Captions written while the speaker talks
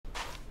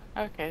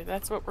Okay,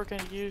 that's what we're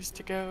gonna use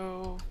to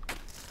go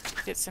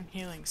get some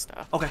healing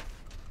stuff. Okay.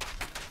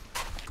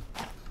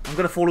 I'm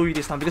gonna follow you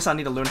this time because I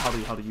need to learn how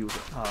to use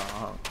it.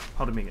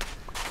 How to make it.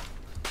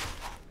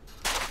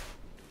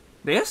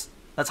 This?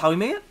 That's how we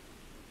made it?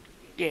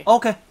 Yeah.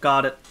 Okay,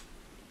 got it.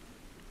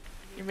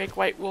 You make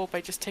white wool by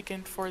just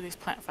taking 4 of these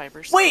plant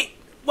fibers. Wait!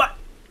 What?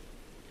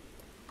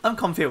 I'm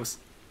confused.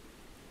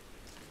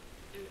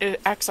 It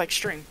acts like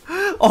string.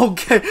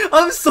 Okay,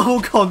 I'm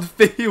so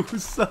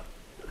confused.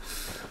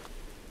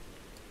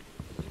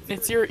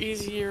 It's your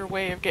easier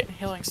way of getting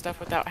healing stuff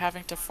without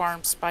having to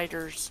farm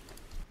spiders.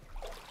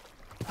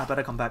 I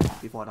better come back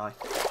before I die.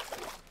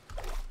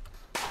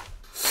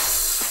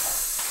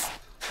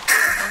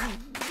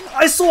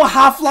 I saw a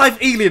Half-Life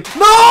alien.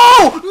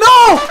 No!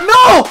 No!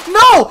 No!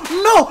 No!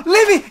 No!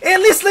 Let me, at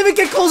least let me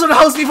get closer to the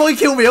house before you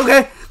kill me,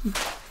 okay?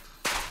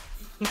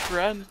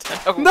 Run.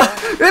 No!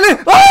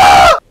 Alien!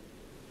 Ah!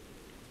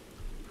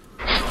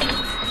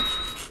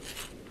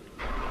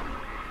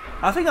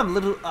 I think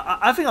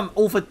I'm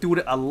overdoing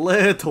it a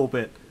little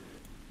bit.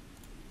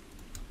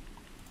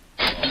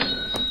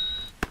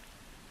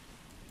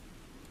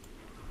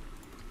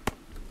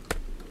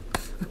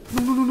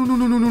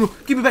 No.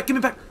 Give me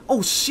back.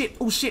 Oh shit.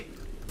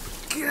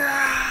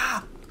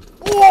 Gah!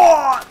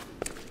 Oh!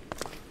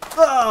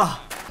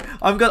 Ah!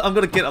 I'm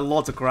gonna get a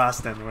lot of grass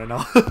then right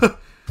now.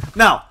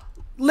 Now,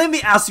 let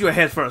me ask you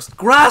ahead first.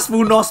 Grass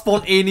will not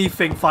spawn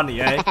anything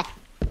funny, eh?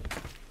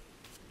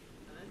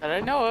 That I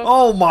know of.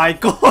 Oh my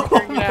god!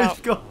 Oh my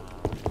out. god!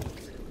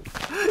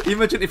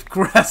 Imagine if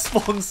grass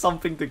spawns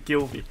something to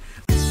kill me.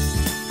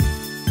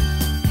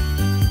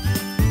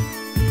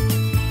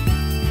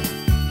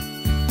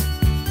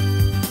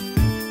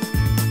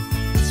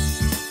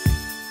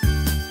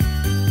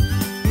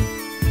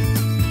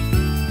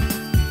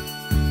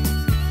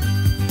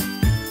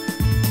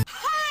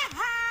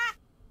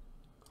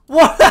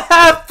 What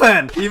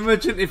happened?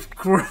 Imagine if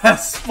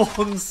grass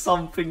spawned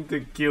something to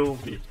kill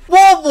me.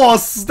 What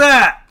was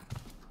that?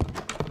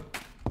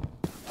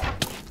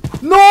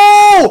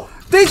 No!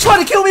 They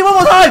tried to kill me one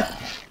more time!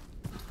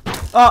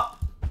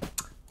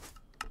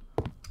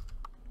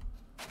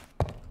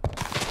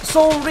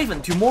 So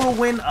Raven, tomorrow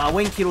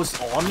when Kilo's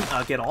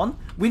on, get on,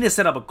 we need to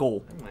set up a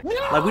goal. No!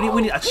 Like we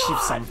need to achieve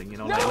something, you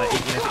know, No! like in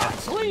every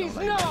episode, Please,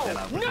 you know, like no!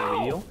 that No!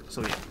 video.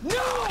 So yeah.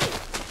 No!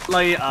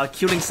 Like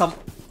killing some.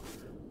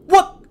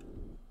 What?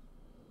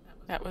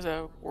 That was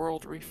a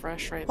world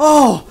refresh right there.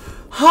 Oh,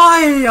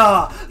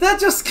 hiya! That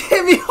just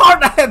gave me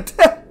heart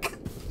attack.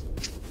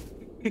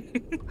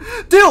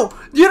 Dude,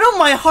 you know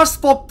my heart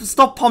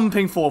stopped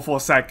pumping for a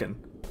second.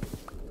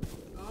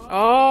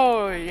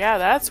 Oh, yeah,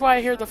 that's why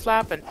I hear the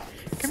flapping.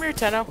 Come here,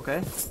 Tenno. Okay.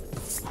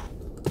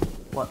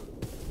 What?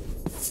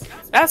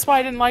 That's why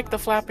I didn't like the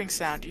flapping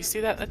sound. Do you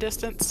see that in the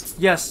distance?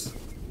 Yes.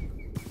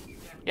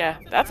 Yeah,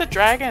 that's a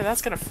dragon.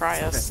 That's gonna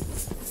fry us.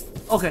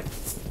 Okay.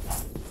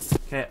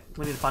 Okay,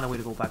 we need to find a way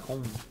to go back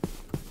home.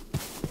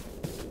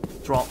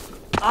 Drop.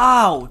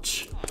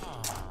 Ouch!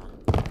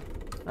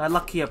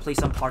 Lucky I played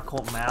some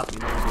parkour map, you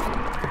know.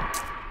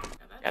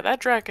 Yeah, that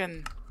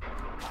dragon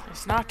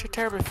is not too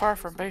terribly far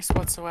from base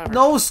whatsoever.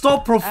 No,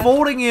 stop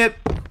promoting it!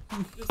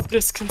 It's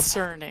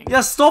disconcerting.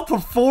 Yeah, stop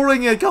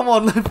perforing it. Come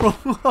on, bro.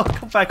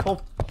 Come back home.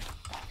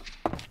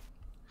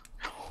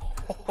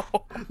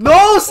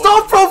 No,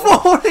 stop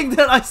perforing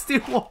that. I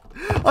still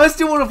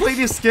want to play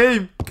this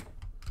game.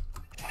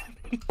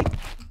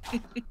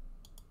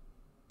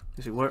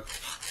 Does it work?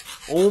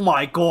 Oh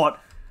my god.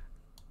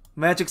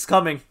 Magic's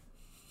coming.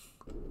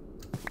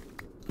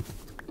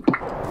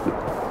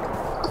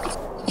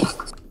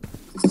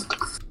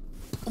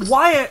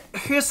 Why?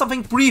 Here's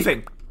something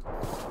breathing.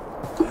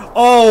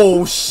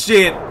 Oh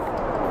shit!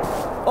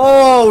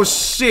 Oh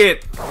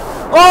shit!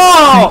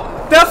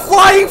 Oh! That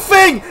flying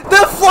thing!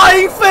 That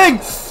flying thing!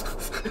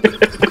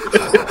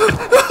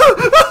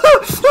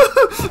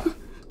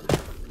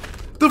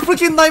 The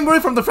freaking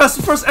nightmare from the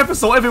first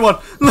episode, everyone!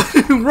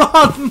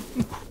 Run!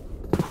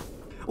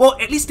 Well,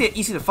 at least they're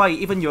easy to fight,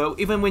 even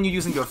when you're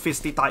using your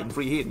fist, they die in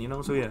 3 hits, you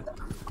know, so yeah.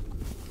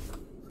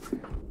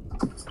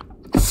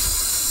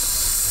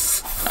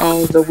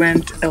 Oh, the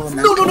wind element.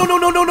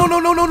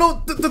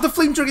 No! The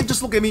flame dragon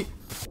just look at me.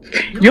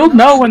 You'll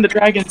know when the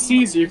dragon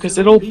sees you, because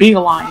it'll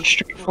beeline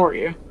straight for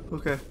you.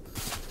 Okay.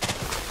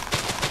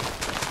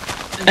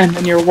 And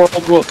then your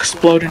world will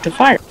explode into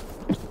fire.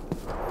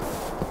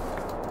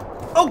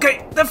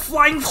 Okay, the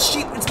flying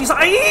shit, it's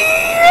beside.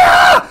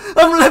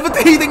 I'm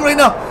levitating right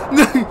now.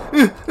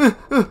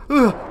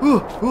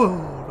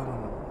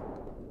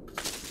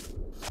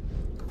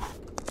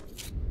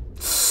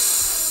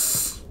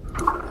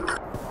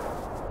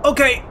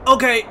 Okay.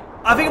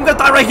 I think I'm gonna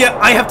die right here.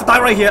 I have to die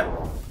right here.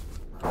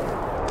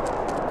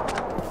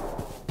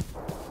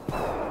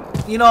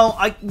 You know,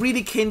 I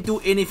really can't do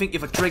anything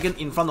if a dragon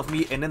in front of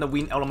me and then a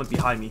wind element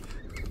behind me.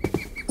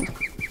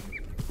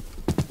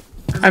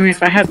 I mean,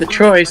 if I had the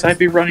choice, I'd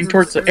be running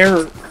towards the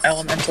air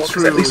elemental,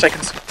 because at least I can...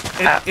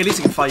 At least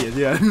you can fight it,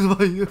 yeah.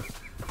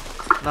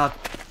 Nah,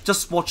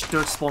 just watch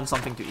dirt spawn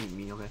something to eat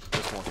me, okay?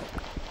 Just watch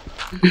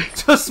it.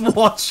 Just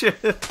watch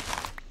it.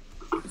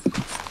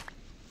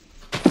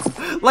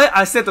 Like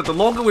I said, that the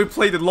longer we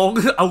play, the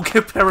longer I'll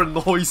get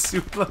paranoid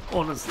soon,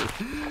 honestly.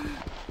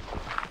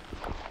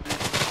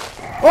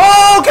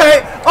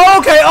 Okay!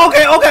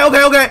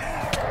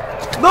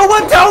 No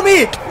one tell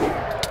me!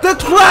 The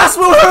grass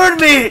will hurt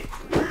me!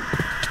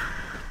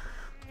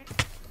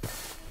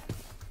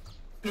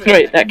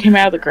 Wait, that came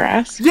out of the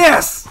grass?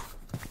 Yes!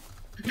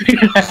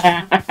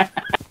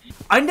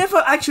 I never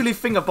actually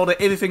think about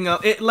everything,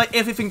 like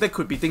everything that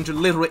could be danger,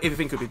 literally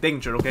everything could be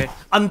danger, okay?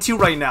 Until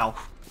right now.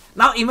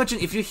 Now imagine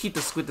if you hit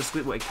the squid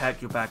will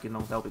attack you back, you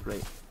know, that would be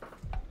great.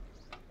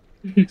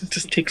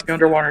 Just takes you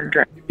underwater and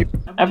drags you.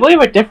 I believe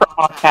a different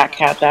mod pack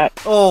had that.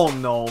 Oh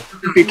no.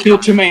 If you kill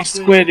too many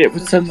squid, it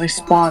would suddenly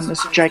spawn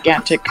this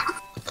gigantic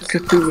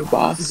Cthulhu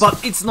boss.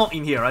 But it's not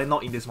in here, right?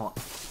 Not in this mod.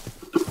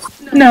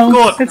 No,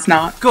 Good. it's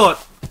not. Good.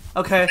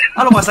 Okay.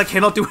 Otherwise I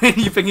cannot do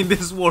anything in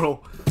this world.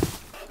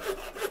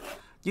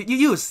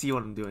 You see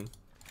what I'm doing.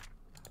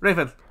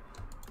 Raven.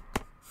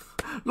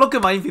 Look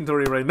at my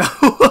inventory right now.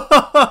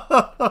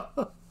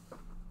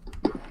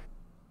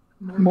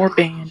 More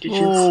bandages.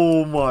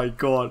 Oh my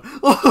god.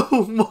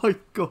 Oh my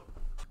god.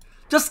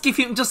 Just give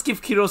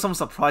Kiro some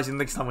surprise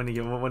next time when he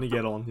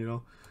get on, you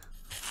know.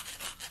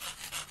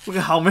 Look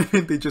at how many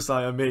bandages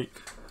I made.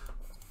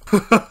 I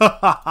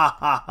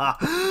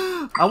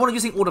want to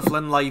using all the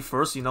flint light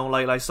first, you know,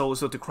 like so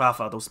to craft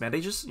those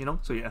bandages, you know.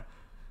 So yeah.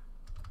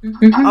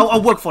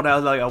 I'll work for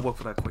that. Like I'll work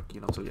for that quick,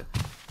 you know. So yeah.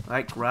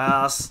 Right,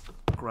 grass.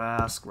 More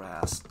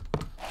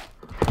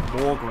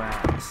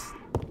grass.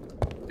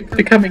 It's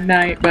becoming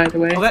night, by the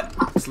way. Okay,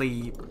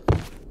 sleep.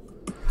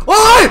 Wait!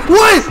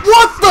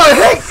 What the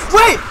heck?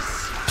 Wait!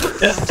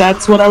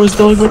 That's what I was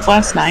dealing with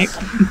last night.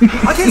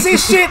 I can't see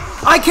shit!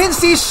 I can't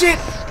see shit!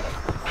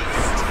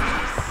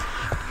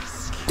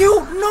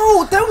 Dude,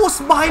 no! That was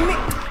my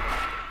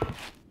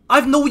I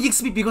have no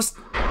EXP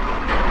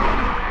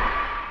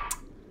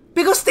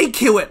because they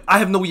kill it. I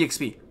have no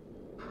EXP.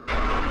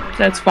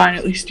 That's fine,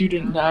 at least you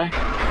didn't die.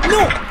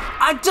 No!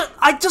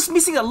 I just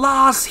missing the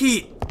last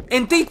hit,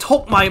 and they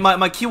took my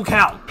kill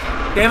count.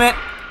 Damn it!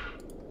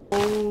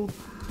 Oh!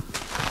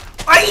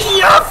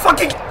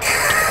 Fucking!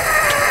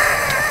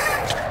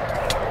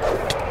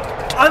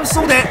 I'm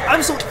so dead.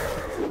 I'm so.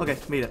 Okay,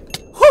 made it.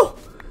 Whew!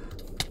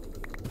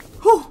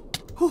 Whew!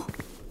 Whew!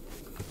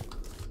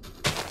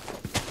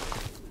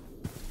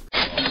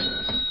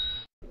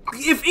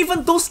 If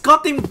even those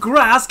goddamn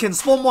grass can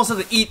spawn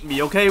monsters to eat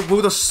me, okay,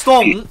 will the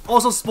stone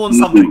also spawn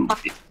something?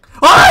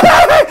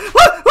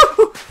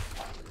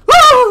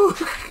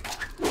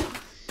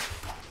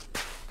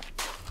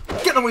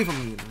 Get away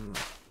from me!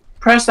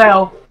 Press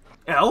L.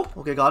 L?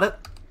 Okay, got it.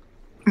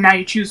 Now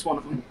you choose one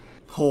of them.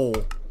 Oh,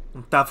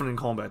 I'm definitely in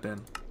combat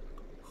then.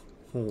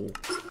 Oh.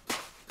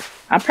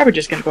 I'm probably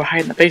just gonna go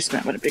hide in the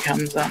basement when it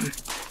becomes, Yeah.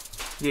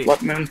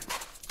 Blood Moon.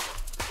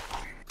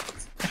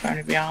 If I'm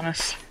gonna be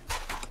honest.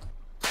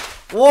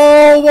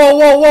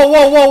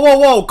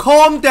 Whoa!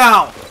 Calm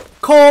down!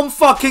 Calm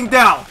fucking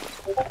down!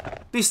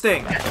 This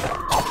thing.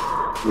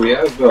 We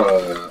have,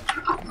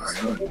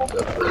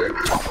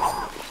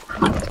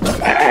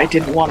 I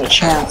didn't want a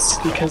chance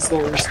because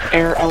there's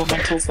air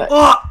elementals that,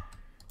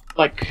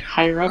 like,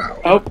 higher up.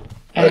 Oh,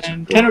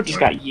 and Tenno just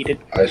got yeeted.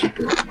 I just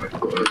broke my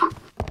foot.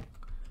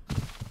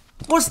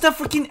 What's that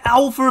freaking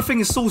alpha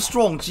thing is so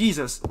strong?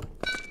 Jesus.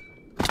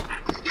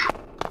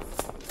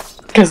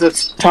 Because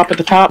it's top of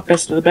the top,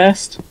 best of the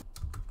best.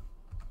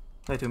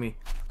 Say to me.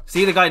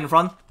 See the guy in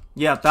front?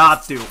 Yeah,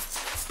 that dude.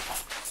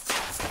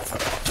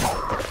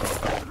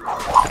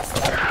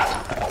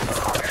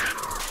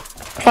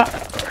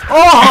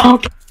 Oh!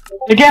 Okay.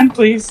 Again,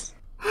 please.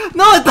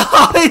 No,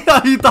 I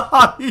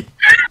died!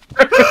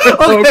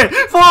 Okay,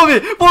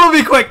 follow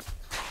me quick!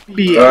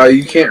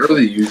 You can't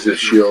really use the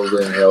shield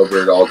and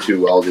halberd all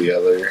too well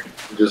together.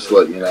 Just to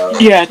let you know.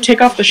 Yeah,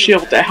 take off the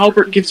shield. The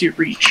halberd gives you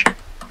reach.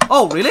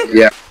 Oh, really?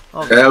 Yeah.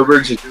 Okay.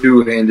 Halberd's a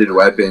two-handed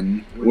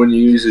weapon. When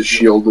you use a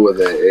shield with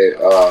it, it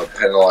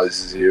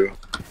penalizes you.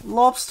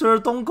 Lobster,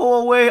 don't go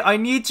away. I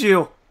need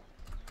you.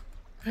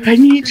 I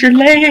need your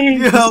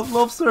legs! Yeah,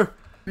 lobster.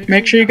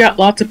 Make sure you got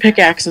lots of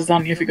pickaxes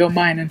on you if you go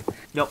mining.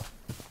 Yep.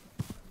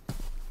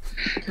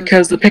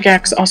 Because the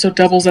pickaxe also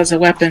doubles as a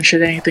weapon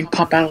should anything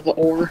pop out of the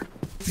ore.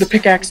 The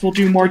pickaxe will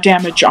do more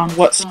damage on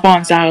what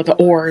spawns out of the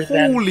ore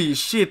than Holy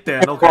shit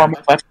then. a Okay.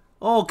 normal weapon.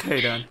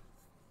 Okay then.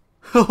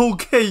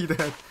 Okay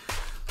then.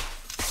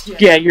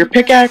 Yeah, your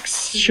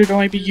pickaxe should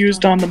only be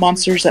used on the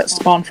monsters that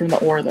spawn from the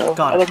ore, though.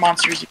 Got it. Other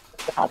monsters use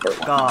the halberd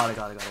one. Got it.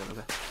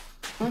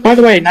 Okay. By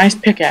the way, nice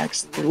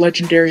pickaxe. The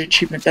legendary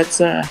achievement.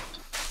 That's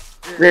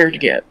rare to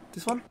get.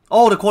 This one?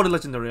 Oh, the quarter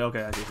legendary.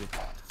 Okay, I see.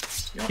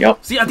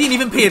 Yep. See, I didn't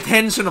even pay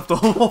attention of the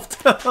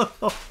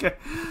Okay.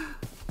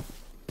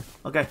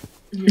 Okay.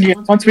 Yeah,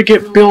 once we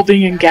get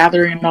building and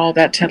gathering and all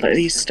that, till at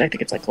least I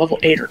think it's like level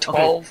 8 or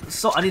 12,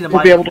 So I need to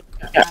we'll be able mine.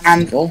 to get an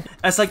anvil.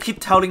 As I keep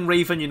telling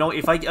Raven, you know,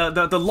 if I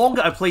the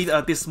longer I play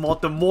this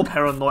mod, the more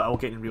paranoid I will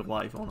get in real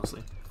life.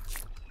 Honestly.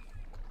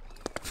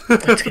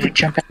 It's gonna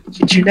jump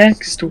out at you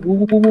next. Woo,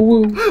 woo, woo,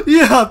 woo.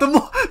 Yeah, the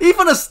more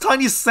even a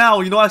tiny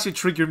sound, you know, actually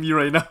trigger me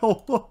right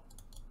now.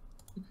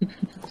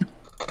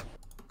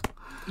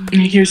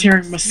 And he was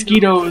hearing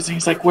mosquitoes, and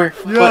he's like, "Where?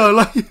 Yeah,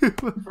 What?"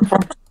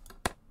 like.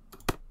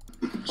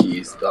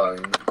 Keys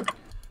dying.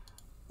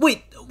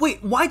 Wait,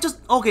 why just...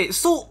 Okay,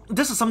 so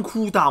this is some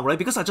cooldown, right?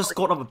 Because I just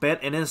got out of bed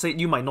and then said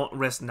you might not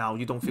rest now,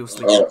 you don't feel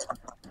sleepy.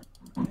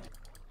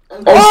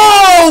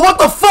 Oh, what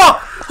the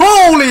fuck?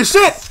 Holy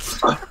shit!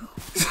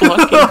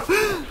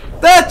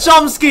 That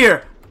jump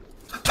scare!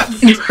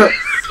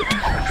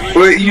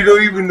 Wait, you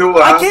don't even know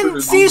what I happened.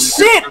 can't see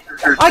shit!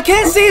 I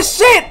can't see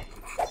shit!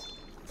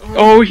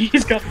 Oh,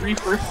 he's got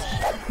Reaper.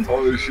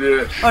 Holy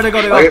shit. Oh, they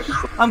got it.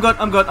 I'm good.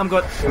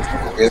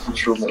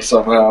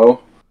 Somehow.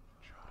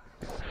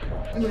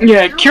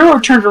 Yeah,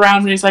 Kiro turned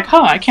around and he's like,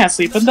 "Huh, I can't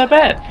sleep in the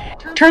bed."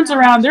 Turns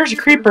around, there's a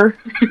creeper.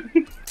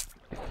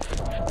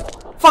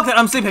 Fuck that,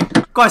 I'm sleeping.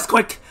 Guys,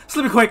 quick.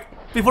 Sleep quick.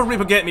 Before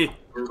Reaper get me.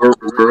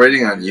 We're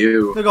waiting on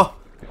you. There you go.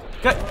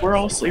 Okay. We're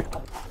all asleep.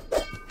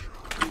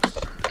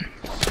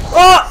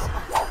 Oh!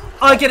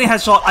 I'm getting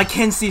headshot. I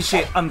can't see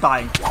shit. I'm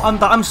dying.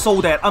 I'm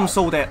so dead. I'm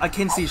so dead. I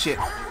can't see shit.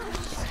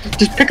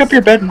 Just pick up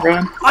your bed and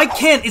run. I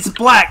can't. It's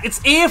black.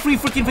 It's every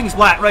freaking thing is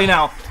black right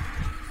now.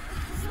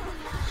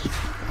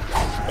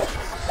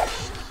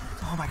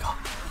 Oh my god.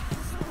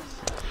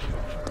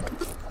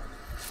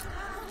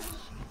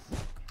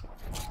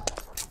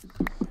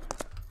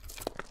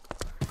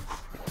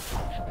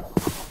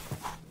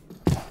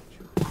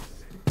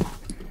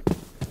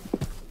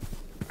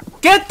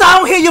 Get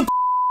down here, you.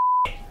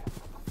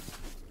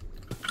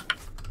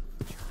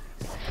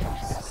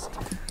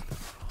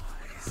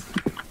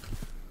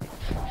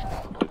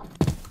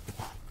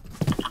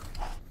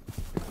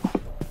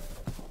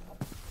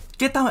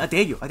 Get down, I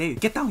dare you,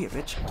 get down here,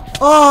 bitch.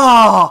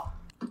 Oh!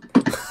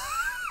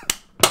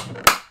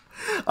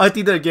 I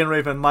did it again,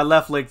 Raven, my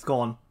left leg's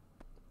gone.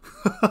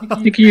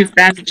 You can use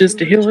bandages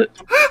to heal it.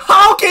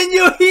 How can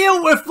you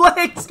heal with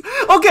legs?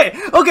 Okay,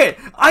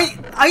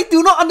 I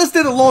do not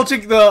understand the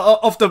logic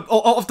of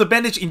the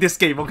bandage in this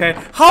game, okay?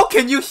 How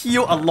can you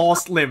heal a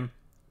lost limb?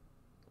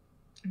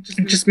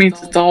 It just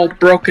means it's all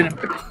broken and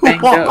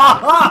banged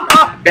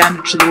up.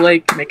 Bandage the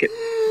leg to make it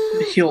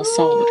heal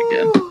solid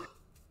again.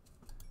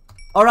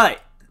 Alright,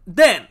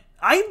 then,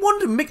 I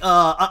want to make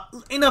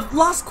in the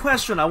last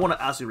question I want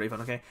to ask you, Raven,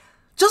 okay?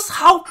 Just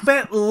how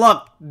bad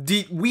luck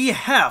did we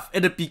have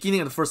at the beginning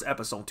of the first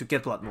episode to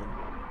get Blood Moon?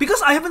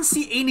 Because I haven't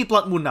seen any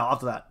Blood Moon now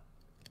after that.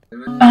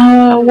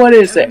 What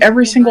is it?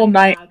 Every single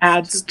night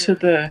adds to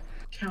the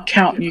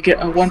count, and you get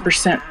a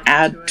 1%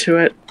 add to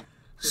it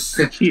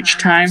each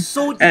time.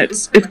 So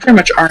it's pretty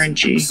much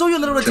RNG. So you're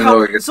literally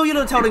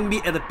telling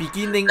me at the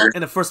beginning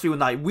in the first few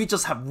nights we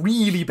just have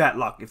really bad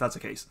luck, if that's the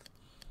case.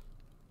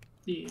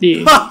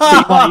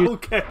 Yeah.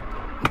 Okay.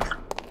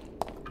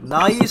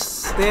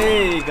 Nice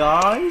day,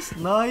 guys.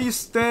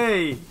 Nice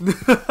day.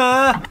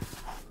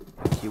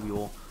 Kill you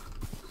all.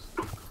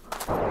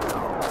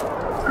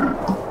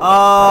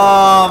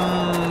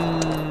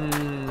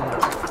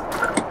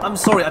 I'm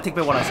sorry. I take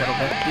back what I said.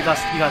 Okay, you guys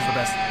are the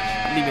best.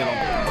 Leave me alone.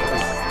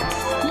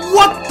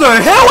 What the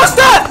hell was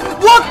that?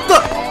 What the?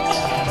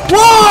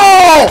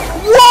 Whoa!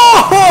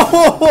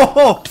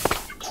 Whoa!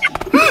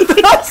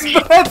 That's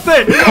bad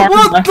thing!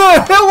 What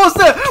the hell was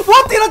that?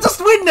 What did I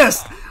just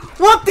witness?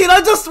 What did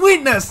I just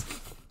witness?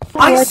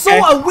 I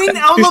saw a wind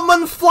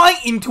element fly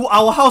into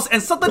our house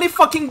and suddenly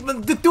fucking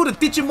do the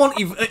Digimon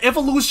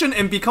evolution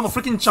and become a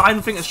freaking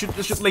giant thing and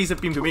shoot laser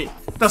beam to me.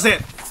 That's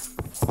it.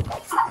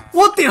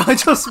 What did I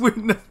just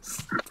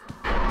witness?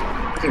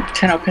 I think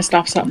Tenno pissed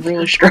off something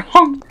really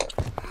strong.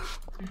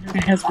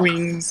 It has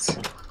wings.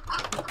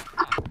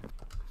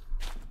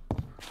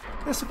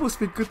 That's supposed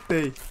to be a good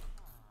day.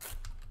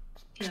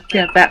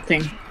 Yeah, that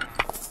thing.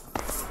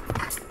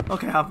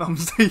 Okay, I'm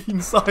staying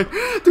inside.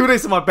 2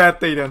 days is my bad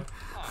day then.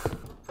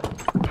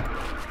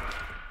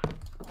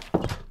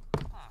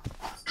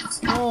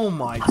 Oh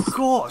my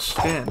gosh,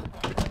 man.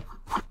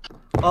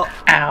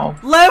 Ow.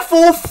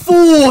 Level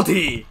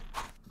 40!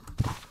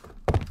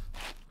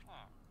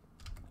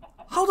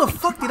 How the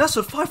fuck did I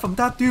survive from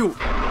that dude?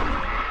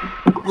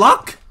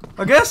 Luck?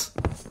 I guess?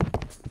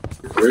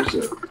 Where is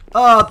it?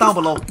 Down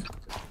below.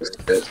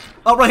 It.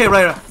 Oh, right here,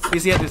 right here. You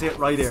see it,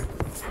 right there.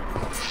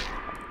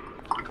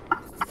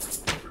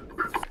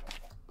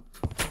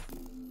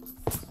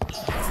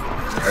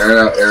 Iron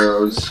out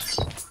arrows.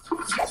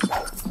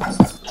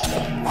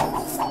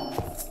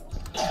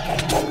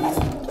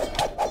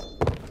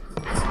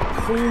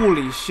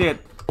 Holy shit.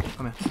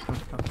 Come here.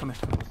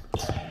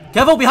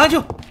 Careful, behind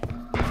you!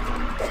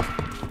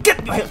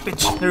 Get your head,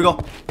 bitch! There we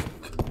go.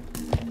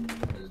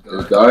 Did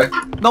it die?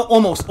 No,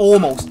 almost.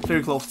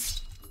 Very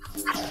close.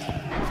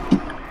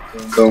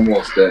 It's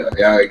almost dead.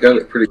 Yeah, I got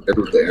it pretty good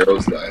with the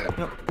arrows that I have.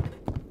 Yep.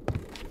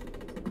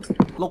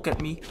 Look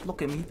at me,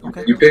 okay?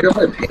 You pick up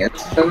my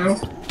pants, Tenno?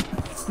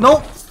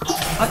 No!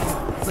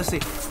 Let's see.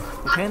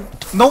 Your pen?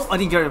 No, I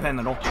didn't get your pen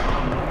at all.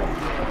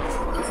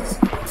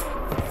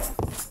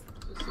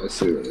 Let's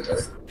see where they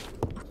are.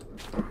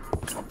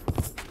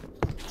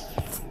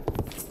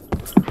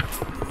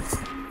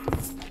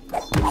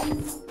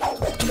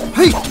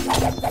 Hey!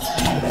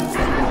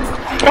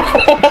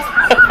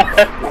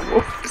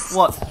 Oops.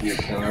 What?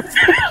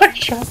 I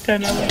shot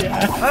 10 of them,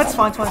 yeah. That's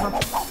fine,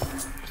 fine.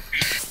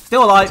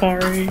 Still alive.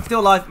 Sorry. Still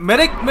alive.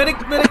 Medic!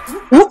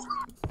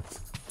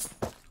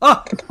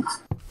 Ah!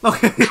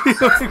 Okay.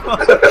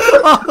 What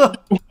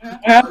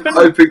happened?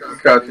 I picked the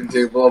crafting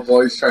table up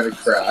while he's trying to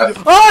craft.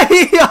 Oh,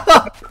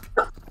 yeah!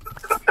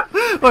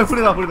 Wait, put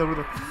it up. Where'd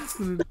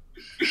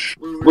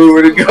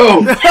it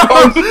go?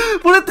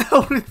 Put it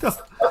down.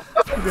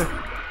 Okay.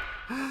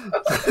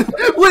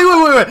 Wait.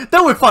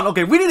 That was fun.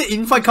 Okay, we need to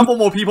invite a couple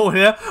more people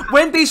here.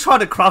 When they try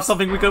to craft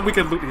something, we can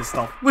loot his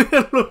stuff. No,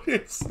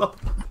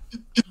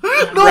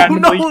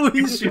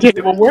 we should do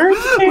Table. Where's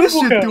the table? We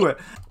should do it.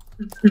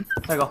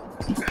 There you go.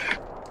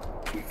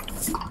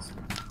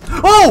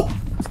 Oh!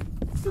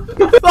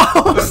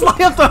 Oh,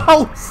 slide up the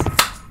house!